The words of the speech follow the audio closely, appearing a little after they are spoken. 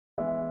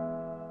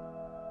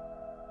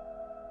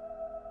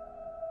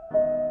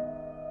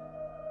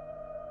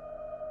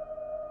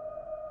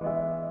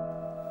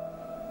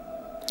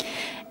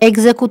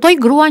Ekzekutoi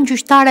gruan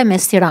gjyqtare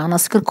mes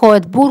Tiranës,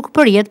 kërkohet burg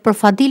përjetë për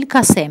Fadil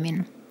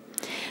Kasemin.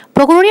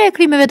 Prokuroria e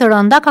krimeve të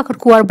rënda ka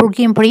kërkuar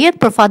burgim përjetë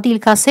për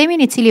Fadil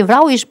Kasemin, i cili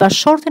vrau ish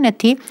bashkëshorten e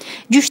tij,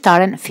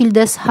 gjyqtaren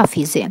Fildes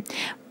Hafizi.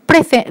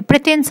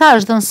 Pretenca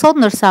është dhënë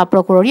sot, ndërsa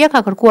prokuroria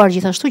ka kërkuar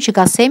gjithashtu që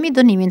Kasemi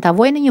dënimin ta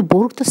vojë në një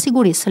burg të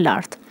sigurisë së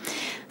lartë.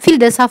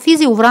 Fildes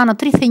Hafizi u vra në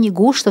 31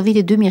 gusht të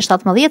vitit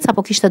 2017,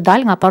 sapo kishte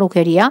dalë nga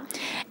parukeria.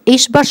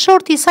 Ish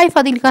bashkëshorti i saj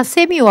Fadil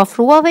Kasemi u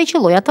afrua dhe i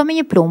qelloi atë me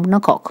një plumb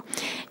në kokë.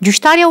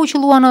 Gjyqtarja u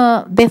qellua në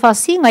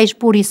befasi nga ish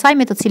burri i saj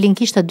me të cilin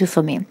kishte 2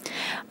 fëmijë.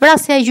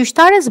 Vrasja e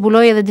gjyqtares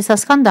zbuloi edhe disa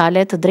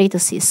skandale të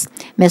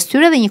drejtësisë, mes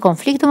tyre dhe një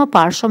konflikt të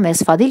mëparshëm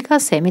mes Fadil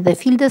Kasemit dhe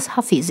Fildes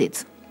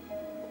Hafizit.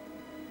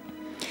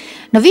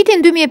 Në vitin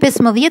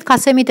 2015,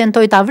 Kasemi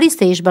tentoi ta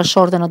vriste ish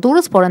bashkëshorten në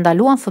Durrës, por e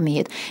ndaluan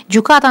fëmijët.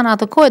 Gjykata në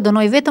atë kohë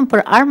dënoi vetëm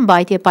për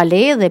armëmbajtje pa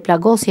leje dhe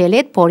plagosje e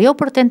lehtë, por jo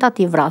për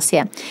tentativë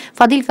vrasje.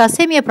 Fadil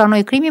Kasemi e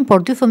pranoi krimin,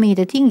 por 2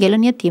 fëmijët e tij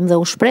ngelën jetim dhe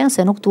u shpreh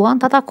se nuk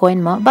duan ta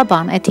takojnë më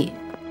baban e tij.